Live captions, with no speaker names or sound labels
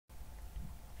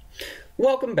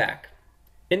Welcome back.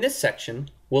 In this section,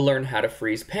 we'll learn how to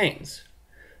freeze panes.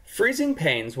 Freezing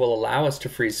panes will allow us to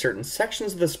freeze certain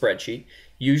sections of the spreadsheet,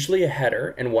 usually a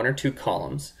header and one or two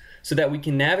columns, so that we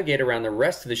can navigate around the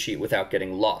rest of the sheet without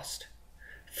getting lost.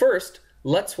 First,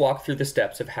 let's walk through the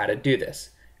steps of how to do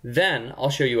this. Then, I'll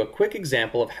show you a quick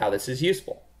example of how this is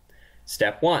useful.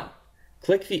 Step 1.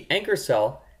 Click the anchor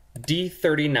cell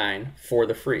D39 for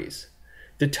the freeze.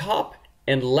 The top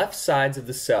and left sides of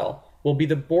the cell will be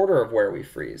the border of where we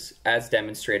freeze, as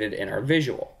demonstrated in our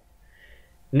visual.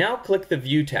 Now click the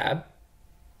View tab,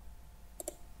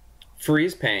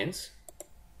 Freeze Panes,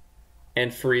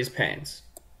 and Freeze Panes.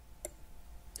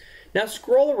 Now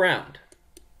scroll around.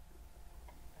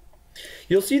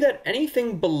 You'll see that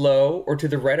anything below or to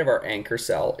the right of our anchor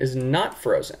cell is not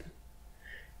frozen.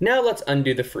 Now let's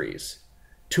undo the freeze.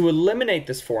 To eliminate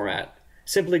this format,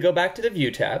 simply go back to the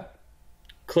View tab,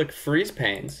 click Freeze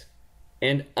Panes,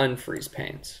 and Unfreeze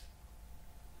Panes.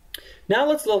 Now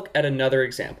let's look at another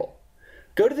example.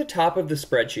 Go to the top of the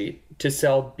spreadsheet to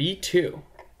cell B2.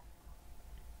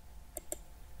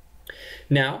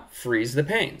 Now freeze the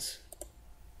panes.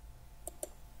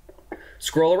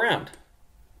 Scroll around.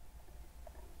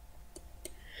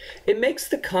 It makes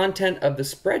the content of the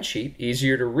spreadsheet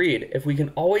easier to read if we can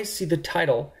always see the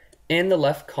title and the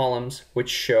left columns which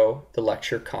show the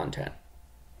lecture content.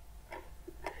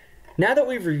 Now that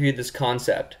we've reviewed this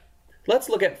concept, let's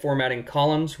look at formatting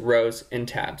columns, rows, and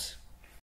tabs.